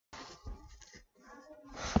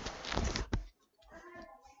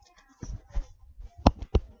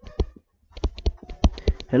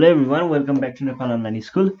Hello everyone, welcome back to Nepal Online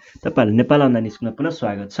School. तपाईहरु Nepal online स्कुलमा पुनः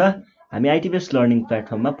स्वागत छ। हामी IT बेस्ड लर्निङ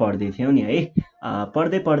प्लेटफर्ममा पढ्दै थियौं नि है।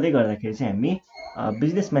 पढ्दै गर्दाखेरि चाहिँ हामी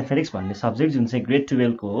बिजनेस म्याथमेटिक्स भन्ने सब्जेक्ट जुन चाहिँ ग्रेड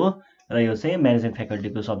 12 को हो र यो चाहिँ म्यानेजमेन्ट फ्याकल्टी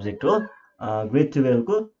को सब्जेक्ट हो। ग्रेड 12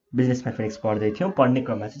 को बिजनेस म्याथमेटिक्स पढ्दै थियौं। पढ्ने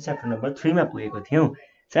क्रममा चाहिँ च्याप्टर नम्बर 3 मा पुगेको थियौं।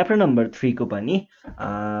 च्याप्टर नम्बर 3 को पनि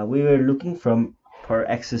we were looking for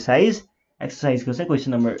exercise को चाहिँ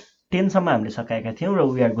क्वेशन नम्बर 10 सम्म हामीले सकाएका थियौं र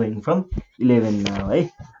we are going from 11 now है।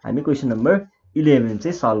 हामी क्वेशन नम्बर 11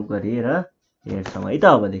 चाहिँ सल्भ गरेर हेर्छौं है त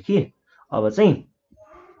अबदेखि। अब चाहिँ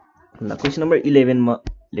ल क्वेशन नम्बर 11 म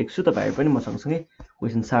लेख्छु, तपाईहरु पनि म सँगसँगै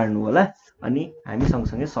क्वेशन सार्नु होला अनि हामी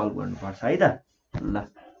सँगसँगै सल्भ गर्नुपर्छ है त। ल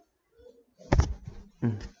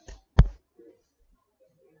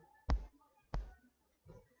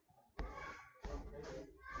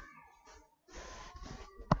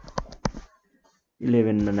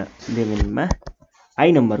इलेभेन मा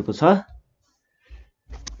आई नम्बर को छ।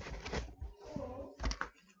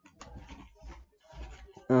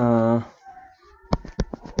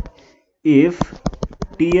 If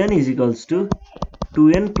Tn is equals to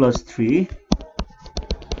 2n plus 3,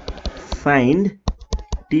 find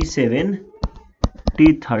T7,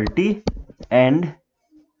 T30 and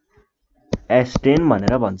S10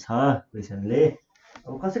 भनेर भन्छ क्वेशनले।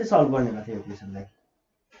 अब कसरी सल्भ गर्ने होला यो क्वेशनलाई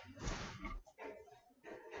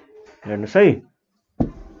हेर्नुस् है।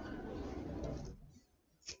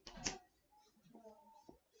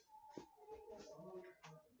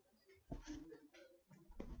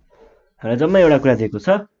 हामीलाई जम्मा एउटा कुरा दिएको छ,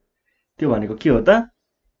 त्यो भनेको के हो त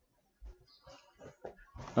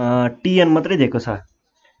Tn मात्रै दिएको छ।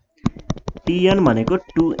 Tn भनेको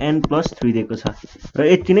 2n plus 3 दिएको छ र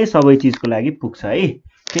यति नै सबै चीजको लागि पुग्छ है,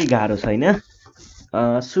 केही गाह्रो छैन।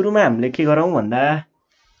 सुरुमा हामीले के गरौँ भन्दा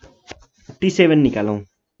T7 निकालौं।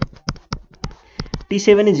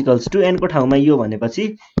 T7 is equals to n को ठाउँमा यो भनेपछि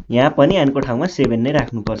यहाँ पनि n को ठाउँमा 7 नै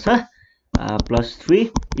राख्नु पर्छ। plus 3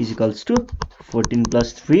 is equals to 14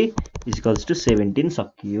 plus 3 is equals to 17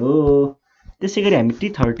 सकियो। त्यसैगरी हामी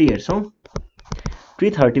T30 हेर्छौं।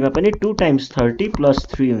 T30 मा पनि 2 times 30 plus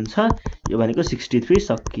 3 हुन्छ, यो भनेको 63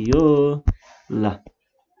 सकियो। ल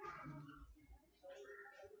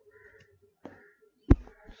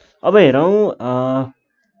अब हेरौं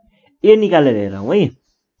a निकालेर हेरौं है।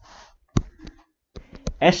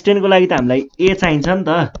 S10 को लागि त हामीलाई a चाहिन्छ नि त।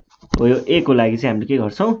 हो यो a को लागि चाहिँ हामीले के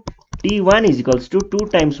गर्छौं, T1 is equals to 2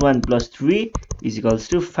 times 1 plus 3 is equals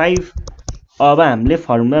to 5। अब हामीले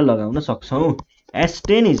फर्मुला लगाउन सक्छौं।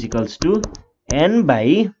 S10 is equals to n by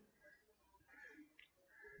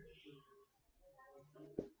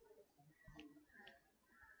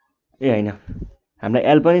हैन, हामीलाई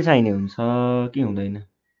l पनि चाहिने हुन्छ कि हुँदैन?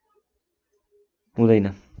 हुँदैन,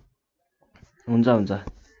 हुन्छ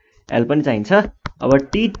l पनि चाहिन्छ। अब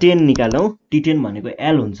T10 निकालौं। T10 भनेको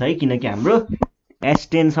l हुन्छ है, किनकि हाम्रो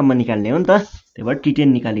S10 सम्म निकाल्ने हो नि त। त्यही भएर T10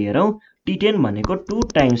 निकाली हेरौं। T10 भनेको 2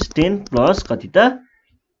 times 10 plus कति त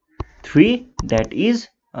 3, that is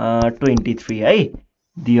 23 है।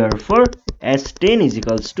 Therefore S10 is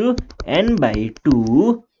equals to n by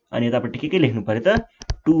 2 अनि यतापट्टि के लेख्नु पर्यो त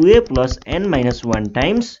 2a plus n minus 1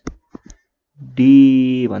 times d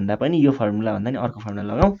भन्दा पनि यो फर्मुला भन्दा नि अर्को फर्मुला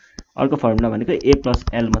लगाऊ। अर्को फर्मुला भनेको a plus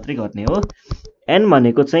l मात्रै गर्ने हो। n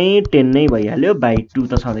भनेको चाहिँ 10 नै भइहाल्यो, by 2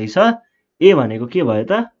 त छँदैछ। a भनेको के भयो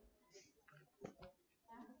त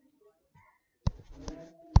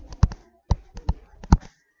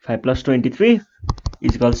 5 plus 23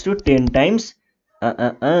 is equals to 10 times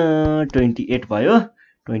 28 भयो।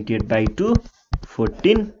 28 by 2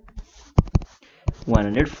 14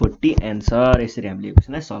 140 एन्सर। यसरी हामीले यो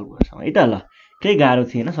क्वेशनलाई सल्भ गर्छौं है त। ल केही गाह्रो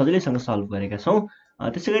थिएन, सजिलैसँग सल्भ गरेका छौं।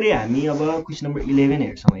 त्यसैगरी हामी अब क्वेशन नम्बर 11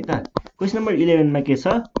 हेर्छौं है त। क्वेशन नम्बर 11 मा के छ,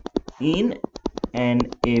 in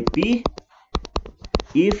NEP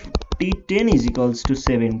if T10 is equals to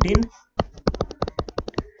 17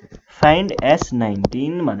 find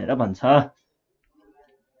S19 भनेर भन्छ।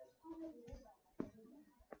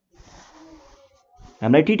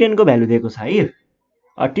 हामीलाई T10 को भ्यालु दिएको छ है।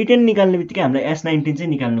 T10 निकाल्ने बित्तिकै हामीलाई S19 चाहिँ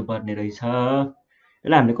निकाल्नु पर्ने रहेछ।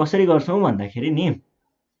 यसलाई हामीले कसरी गर्छौं भन्दाखेरि नि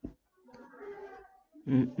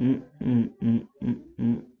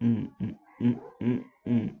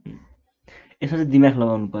यसमा चाहिँ दिमाग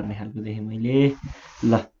लगाउनु पर्ने खालको देखेँ मैले।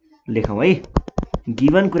 ल लेखौं है।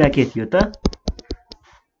 गिवन कुरा के थियो त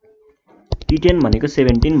T10 भनेको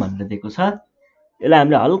 17 भनेर दिएको छ। यसलाई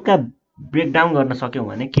हामीले हल्का ब्रेक डाउन गर्न सक्यौं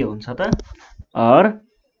भने के हुन्छ त or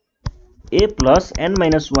a plus n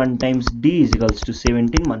minus 1 times d is equals to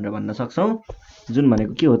 17 भनेर भन्न सक्छौं, जुन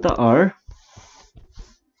भनेको के हो त or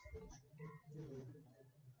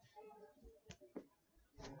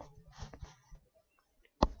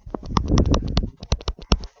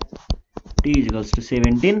 20 इक्वल्स टु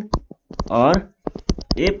 17 और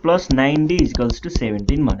a plus 9d equals to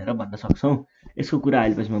 17 भनेर भन्न सक्छौं। यसको कुरा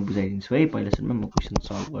अहिले पछि म बुझाइदिन्छु है। पहिला सुरुमा म क्वेशन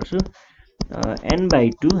सल्भ गर्छु।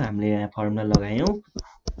 n/2 हामीले यहाँ फर्मुला लगायौं।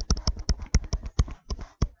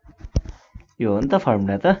 यो हो नि त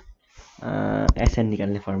फर्मुला त sn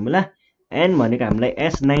निकाल्ने फर्मुला। n भनेको हामीलाई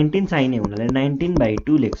s19 चाहिने हुनाले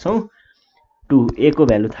 19/2 लेख्छौं। 2 a को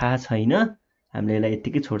भ्यालु थाहा छैन, हामीले यसलाई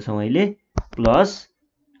यतिकै छोड्छौं अहिले, प्लस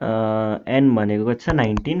n भनेको कति छ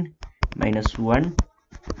 19 माइनस 1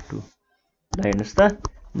 2। ल हेर्नुस् त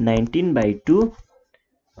 19/2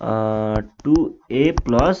 2a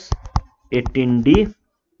प्लस 18d।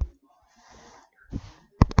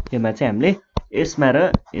 यसमा चाहिँ हामीले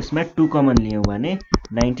यसमा 2 कमन लियौं भने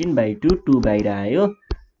 19/2 2 बाहिर आयो,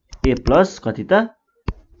 a प्लस कति त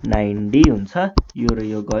 9d हुन्छ। यो र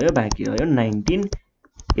यो गयो, बाँकी रह्यो 19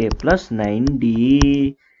 a प्लस 9d।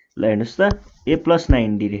 ल हेर्नुस् त a प्लस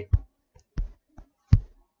 9d रे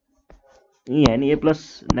यहाँ नि a प्लस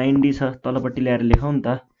 9d छ, तलपट्टि ल्याएर लेखौं नि त।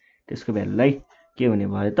 त्यसको भ्यालुलाई के हुने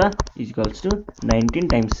भयो त equals to 19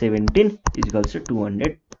 times 17 equals to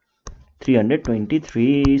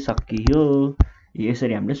 323 सकियो।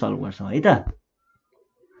 यसरी हामीले सल्भ गर्छौं है त।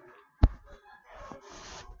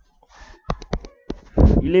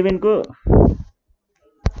 11 को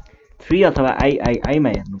 3 अथवा आई मा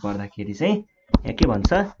हेर्नु पर्दाखेरि चाहिँ यहाँ के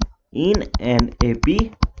भन्छ, in an AP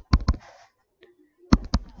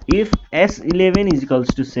if S11 is equals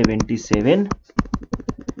to 77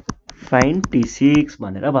 find T6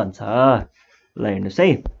 भनेर भन्छ। ल हेर्नुस् है,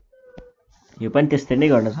 यो पनि त्यस्तै नै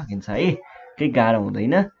गर्न सकिन्छ है, केही गाह्रो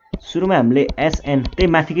हुँदैन। सुरुमा हामीले SN त्यही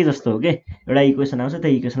माथिकै जस्तो हो के, एउटा इक्वेसन आउँछ,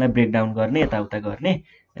 त्यही इक्वेसनलाई ब्रेक डाउन गर्ने, यताउता गर्ने,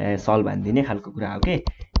 सल्भ हान्दिने खालको कुरा हो के।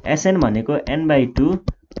 SN भनेको n/2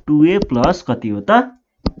 2a प्लस कति हो त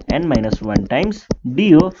n-1 टाइम्स d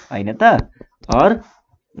हो हैन त। और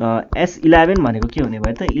S11 भनेको के हुने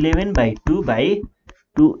भयो त 11/2 by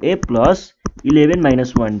 2a plus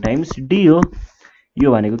 11-1 times d हो।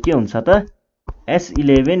 यो भनेको के हुन्छ त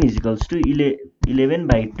S11 equals to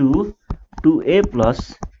 11/2 2a plus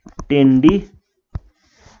 10d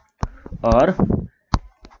और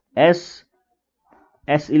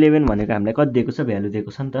S11 भनेको हामीलाई कति दिएको छ, भ्यालु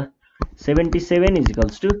दिएको छ नि त 77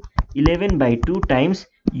 इक्वल्स टु 11/2 टाइम्स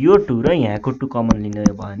यो 2 र यहाँको 2 कमन लिने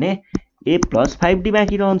हो भने a प्लस 5d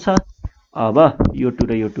बाँकी रहन्छ। अब यो 2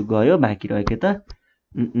 र यो 2 गयो, बाँकी रह्यो के त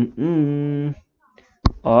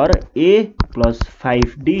और a plus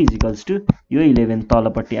 5d equals to यो 11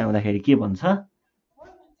 तलपट्टि आउँदाखेरि के भन्छ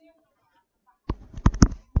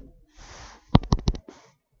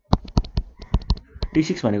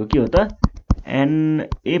T6 भनेको के हो त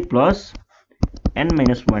a plus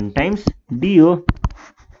n-1 times d हो।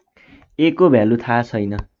 a को भ्यालु थाहा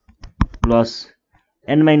छैन, प्लस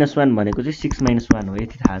n-1 भनेको चाहिँ 6-1 हो,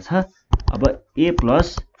 यति थाहा छ। अब a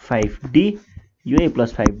प्लस 5d, यो a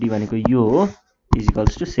प्लस 5d भनेको यो हो,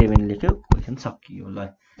 इक्वल्स टु 7 लेख्यो, क्वेसन सकियो। ल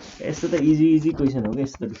यस्तो त इजी क्वेसन हो के,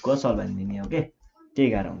 यस्तो त ढुक्क सल्भ हान्दिने हो के, केही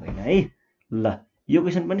गाह्रो हुँदैन है। ल यो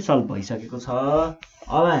क्वेसन पनि सल्भ भइसकेको छ।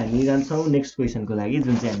 अब हामी जान्छौँ नेक्स्ट क्वेसनको लागि,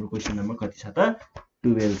 जुन चाहिँ हाम्रो क्वेसन नम्बर कति छ त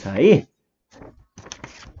 12 छ है।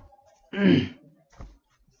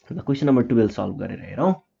 ल क्वेसन नम्बर 12 सल्भ गरेर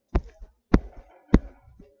हेरौँ।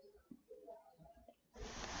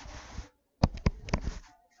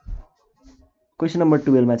 क्वेसन नम्बर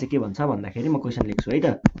 12 मा चाहिँ के भन्छ भन्दाखेरि म क्वेसन लेख्छु है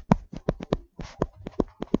त।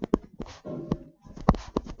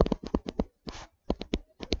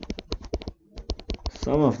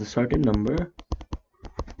 Sum of the certain number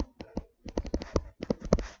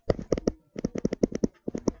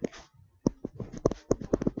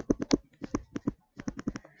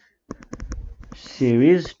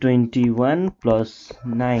series 21 plus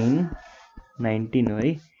 9 19 हो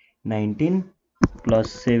है, 19 प्लस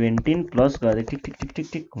 17 प्लस गर्दै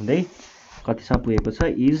टिक हुँदै कतिसम्म पुगेको छ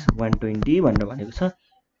इज 120 भनेर भनेको छ।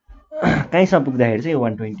 कहीँसम्म पुग्दाखेरि चाहिँ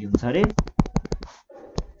 120 हुन्छ अरे।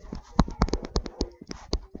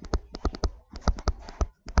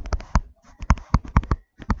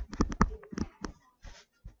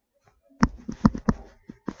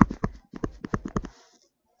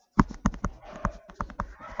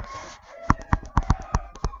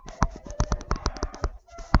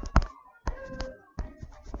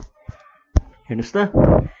 हेर्नुस् त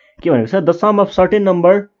के भनेको छ, the some of certain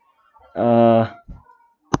number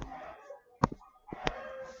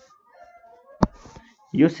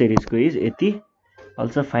यो सिरिजको इज यति,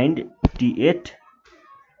 also find T8,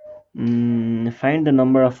 find the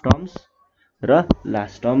number of terms र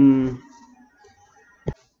लास्ट टर्म।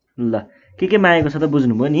 ल के मागेको छ त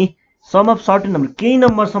बुझ्नुभयो नि। सम अफ सर्टेन नम्बर, केही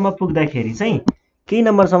नम्बरसम्म पुग्दाखेरि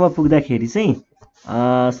चाहिँ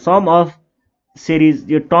सम अफ series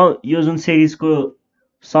यो जुन series को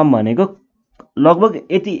sum भनेको लगभग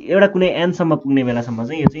यति एउटा कुनै n सम्म पुग्ने बेलासम्म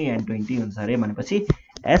चाहिँ यो चाहिँ n20 हुन्छ अरे भनेपछि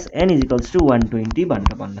Sn = 120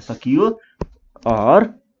 भनेर भन्न सकियो और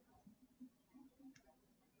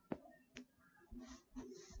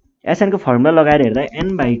Sn को फर्मुला लगाएर हेर्दा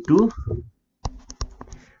n/2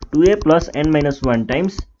 2a plus n minus 1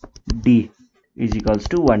 times d is equals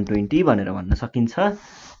to 120 भनेर भन्न सकिन्छ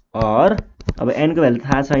और अब n को भ्यालु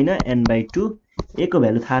थाहा छैन n/2 a को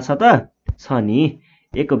भ्यालु थाहा छ त छ नि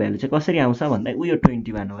a को भ्यालु चाहिँ कसरी आउँछ भन्दा यो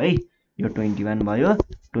 21 हो है यो 21 भयो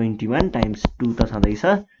 21 times 2 त छँदैछ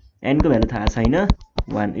n को भ्यालु थाहा छैन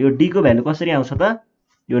 1 यो d को भ्यालु कसरी आउँछ त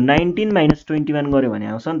यो 19 minus 21 गर्यो भने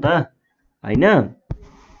आउँछ नि त हैन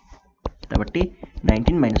यतापट्टि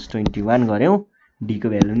 19 minus 21 गर्यौं d को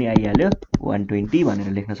भ्यालु नि आइहाल्यो 120 भनेर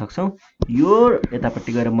लेख्न सक्छौं यो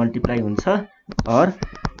यतापट्टि गएर मल्टिप्लाई हुन्छ और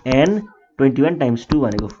n 21 times 2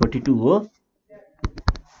 भनेको 42 हो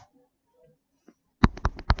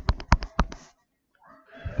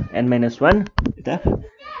n minus 1 यता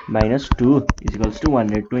minus 2 is equals to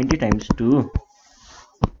 120 times 2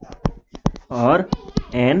 और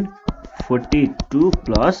n 42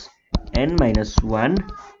 plus n minus 1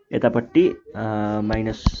 यतापट्टि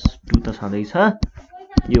minus 2 त छँदैछ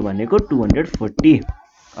यो भनेको 240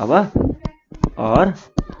 अब और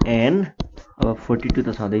n अब 42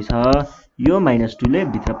 त छँदैछ यो minus 2 ले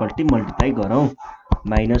भित्रपट्टि मल्टिप्लाई गरौँ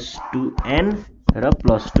minus 2n र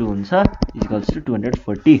plus 2 हुन्छ is equals to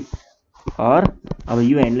 240 और अब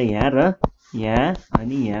यो n ले यहाँ र यहाँ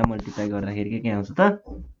अनि यहाँ मल्टिप्लाई गर्दाखेरि के आउँछ त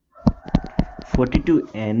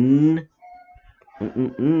 42n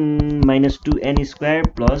minus 2n square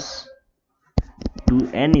plus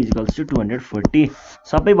 2n is equals to 240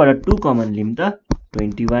 सबैबाट 2 कमन लिम त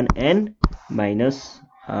 21n minus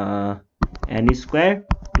n square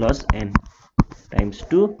plus n times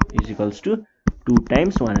 2 is equals to 2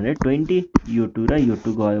 times 120 यो 2 र यो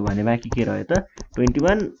 2 गयो भने बाँकी के रह्यो त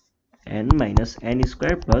 21n minus n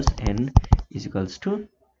square plus n is equals to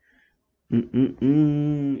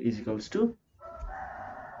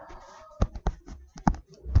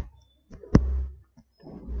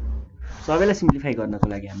सबैलाई सिम्प्लिफाई गर्नको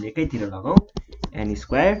लागि हामीले एकैतिर लगाऊ n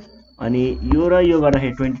स्क्वायर अनि यो र यो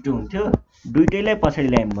गर्दाखेरि 22 हुन्थ्यो दुईटैलाई पछाडी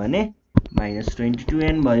ल्यायौं भने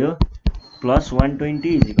 -22n भयो plus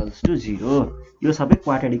 120 is equals to 0 यो सबै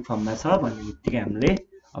क्वाड्रेटिक फर्ममा छ भन्ने बित्तिकै हामीले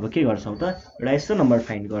अब के गर्छौं त एउटा यस्तो नम्बर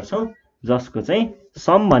फाइन्ड गर्छौं जसको चाहिँ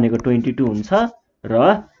सम भनेको 22 हुन्छ र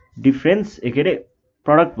डिफरेन्स एकेरे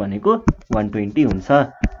प्रोडक्ट भनेको 120 हुन्छ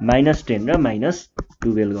 -10 र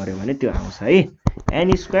 -12 गर्यो भने त्यो आउँछ है n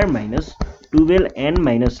square minus 12n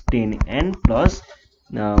minus 10n plus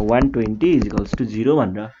 120 is equals to 0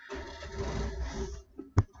 भनेर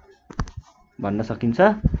भन्न सकिन्छ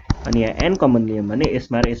अनि यहाँ n कमन लियौं भने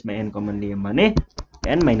यसमा र यसमा n कमन लियौं भने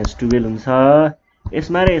n minus 12 हुन्छ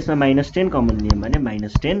यसमा र यसमा -10 कमन लियौं भने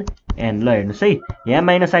 -10 n ल हेर्नुस् है यहाँ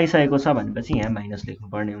माइनस आइसकेको छ भनेपछि यहाँ माइनस लेख्नु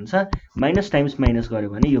पर्ने हुन्छ माइनस टाइम्स माइनस गर्यो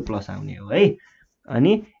भने यो प्लस आउने हो है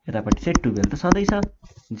अनि यतापट्टि चाहिँ 12 त सधैं छ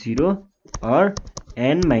 0 और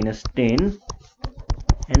n minus 10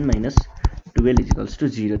 n minus 12 is equals to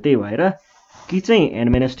 0 त्यही भएर कि चाहिँ n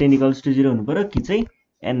minus 10 equals to 0 हुनु पर्यो कि चाहिँ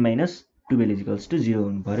n minus 12 is equals to 0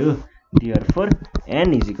 हुनु पर्यो therefore n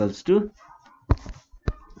is equals to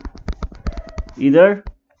either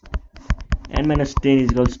n minus 10 is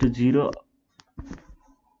equals to 0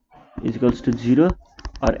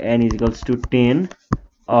 or n is equals to 10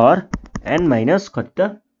 or n minus कति त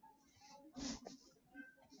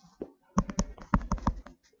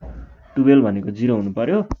 12 भनेको 0 हुनु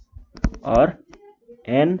पर्यो और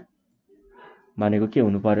n भनेको के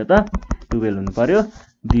हुनु पर्यो त 12 हुनु पर्यो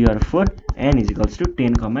therefore n is equals to 10,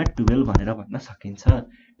 12 भनेर भन्न सकिन्छ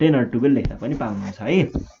 10 और 12 लेख्दा पनि पाउनुहुन्छ है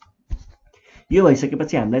यो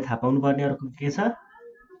भइसकेपछि हामीलाई थाहा पाउनु पर्ने अर्को के छ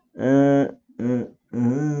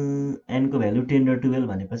n को भ्यालु 10 र 12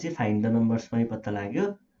 भनेपछि फाइन्ड द नम्बर्स पनि पत्ता लाग्यो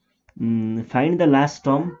फाइन्ड द लास्ट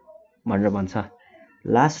टर्म भनेर भन्छ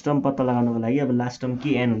लास्ट टर्म पत्ता लगाउनको लागि अब लास्ट टर्म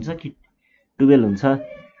के n हुन्छ कि 12 हुन्छ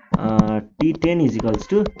t10 is equals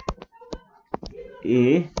to a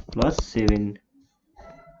plus 7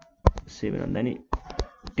 भन्दा नि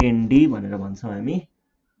 10d भनेर भन्छौं हामी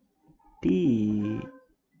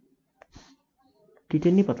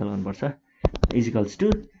t10 नि पत्ता लगाउनु पर्छ is equals to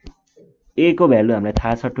a को भ्यालु हामीलाई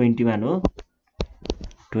थाहा छ 21 हो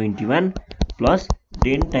 21 plus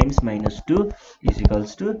 10 times -2 is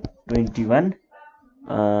equals to 21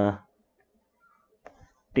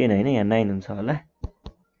 10 हैन यहाँ 9 हुन्छ होला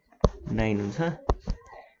 9 हुन्छ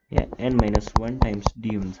यहाँ n minus 1 times d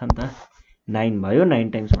हुन्छ नि त 9 भयो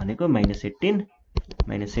 9 times भनेको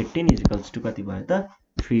 -18 is equals to कति भयो त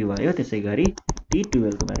 3 भयो। त्यसै गरी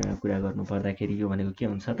T12 को बारेमा कुरा गर्नु पर्दाखेरि यो भनेको के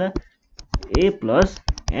हुन्छ त A plus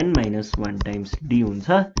n minus 1 times D हुन्छ।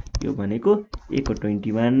 यो भनेको A को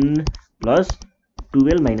 21 plus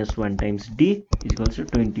 12 minus 1 times D is equals to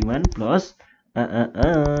 21 plus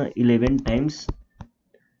 11 times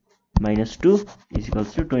minus 2 is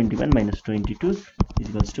equals to 21 minus 22 is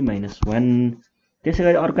equals to minus 1। त्यसै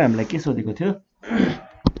गरी अर्को हामीलाई के सोधेको थियो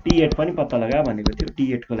T8 पनि पत्ता लगा भनेको थियो।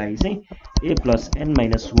 T8 को लागि चाहिँ A plus n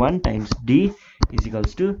minus 1 times D is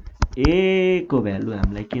equals to A को भ्यालु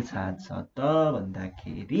हामीलाई के थाहा छ त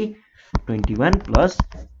भन्दाखेरि 21 plus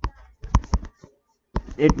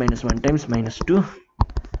 8 minus 1 times minus 2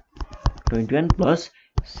 21 plus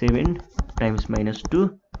 7 times minus 2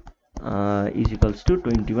 is equals to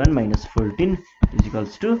 21 minus 14 is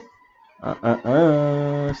equals to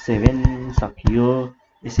 7 सकियो।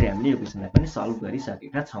 यसरी हामीले यो क्वेशनलाई पनि सल्भ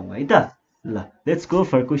गरिसकेका छौं है त। ल let's go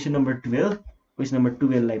for question number 12। Question number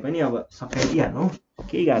 12 लाई पनि अब सकाइदिहालौं,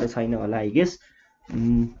 केही गाह्रो छैन होला आई गेस।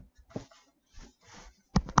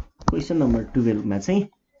 क्वेशन नम्बर 12 मा चाहिँ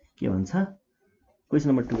के भन्छ, क्वेशन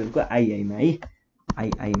नम्बर 12 को आई मा है,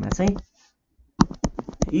 आई मा चाहिँ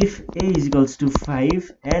if A is equals to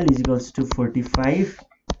 5, L is equals to 45,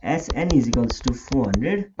 Sn is equals to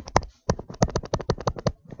 400,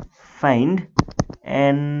 find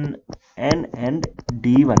N and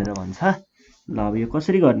D भनेर भन्छ। ल अब यो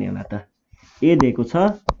कसरी गर्ने होला त, A दिएको छ,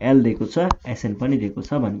 L दिएको छ, Sn पनि दिएको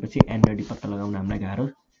छ भनेपछि N र D पत्ता लगाउन हामीलाई गाह्रो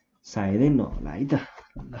सायदै नहोला है त।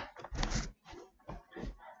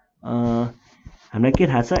 हामीलाई के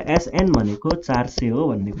थाहा छ, Sn भनेको 400 हो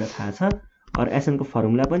भन्ने कुरा थाहा छ, और Sn को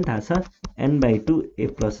फर्मुला पनि थाहा छ, n/2 A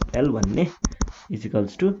plus L भन्ने is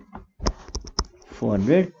equals to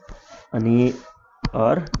 400। अनि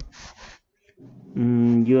और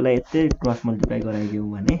योलाई यतै क्रस मल्टिप्लाई गराइदियौ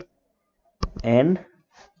भने n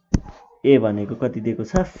A भनेको कति दिएको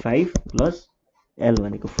छ 5 प्लस L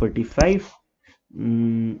भनेको 45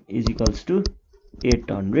 is equals to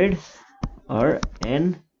 800 और n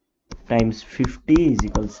times 50 is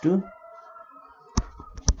equals to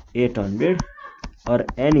 800 और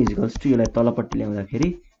n is equals to योलाई तलपट्टि ल्याउँदाखेरि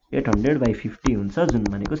 800/50 हुन्छ जुन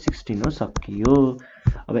भनेको 16 हो। सकियो।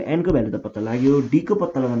 अब n को भ्यालु त पत्ता लाग्यो, d को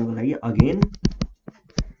पत्ता लगाउनको लागि अगेन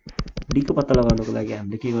d को पत्ता लगाउनको लागि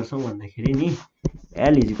हामीले के गर्छौं भन्दाखेरि नि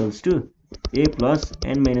L is equals to A plus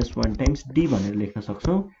n minus 1 times D भनेर लेख्न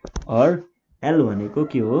सक्छौं। और L भनेको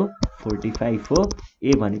के हो 45 हो, A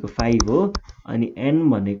भनेको 5 हो, अनि n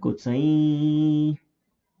भनेको चाहिँ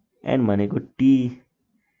n भनेको t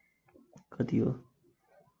कति हो,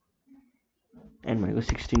 n भनेको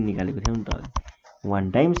 16 निकालेको थियौ नि त,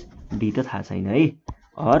 1 टाइम्स d त थाहा छैन है।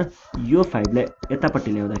 और यो 5 लाई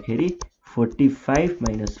यतापट्टि ल्याउँदाखेरि 45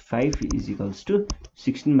 minus 5 is equals to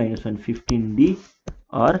 16 minus 1 15d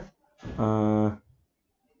और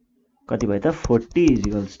कति भयो त 40 is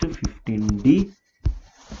equals to 15d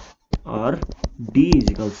और d is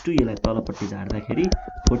equals to यसलाई तलपट्टि झार्दाखेरि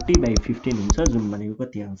 40/15 हुन्छ जुन भनेको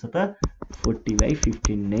कति आउँछ त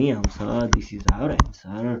 40/15 नै आउँछ। This is our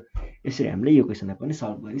answer. यसरी हामीले यो क्वेशनलाई पनि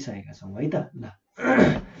सल्भ गरिसकेका छौं है त। ल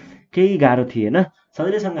केही गाह्रो थिएन,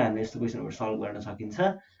 सजिलैसँग हामीले यस्तो क्वेशनहरु सल्भ गर्न सकिन्छ।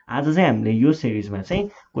 आज चाहिँ हामीले यो सिरिजमा चाहिँ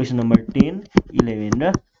क्वेशन नम्बर 10, 11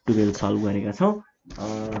 र 12 सल्भ गरेका छौं।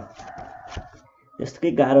 यस्तो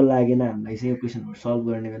केही गाह्रो लागेन हामीलाई चाहिँ यो क्वेशनहरु सल्भ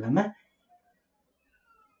गर्ने बेलामा।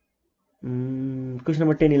 क्वेशन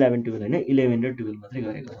नम्बर 10, 11, 12 हैन, 11 र 12 मात्रै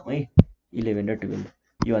गरेका छौं है। 11 र 12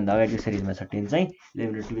 यो भन्दा अगाडिको सिरिजमा छ 10 चाहिँ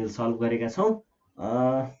 11 र 12 सल्भ गरेका छौं।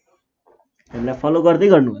 हामीलाई फलो गर्दै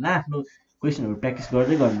गर्नु होला, आफ्नो क्वेशनहरु प्र्याक्टिस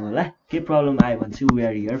गर्दै गर्नु होला। के प्रब्लम आयो भने चाहिँ we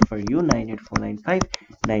are here for you.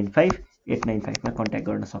 9849595895 मा कन्ट्याक्ट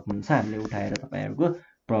गर्न सक्नुहुन्छ। हामीले उठाएर तपाईहरुको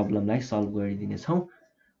प्रब्लमलाई सल्भ गरिदिने छौं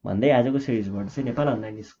भन्दै आजको सिरिजबाट चाहिँ नेपाल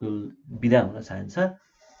अनलाइन स्कुल बिदा हुन चाहन्छ।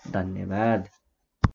 धन्यवाद।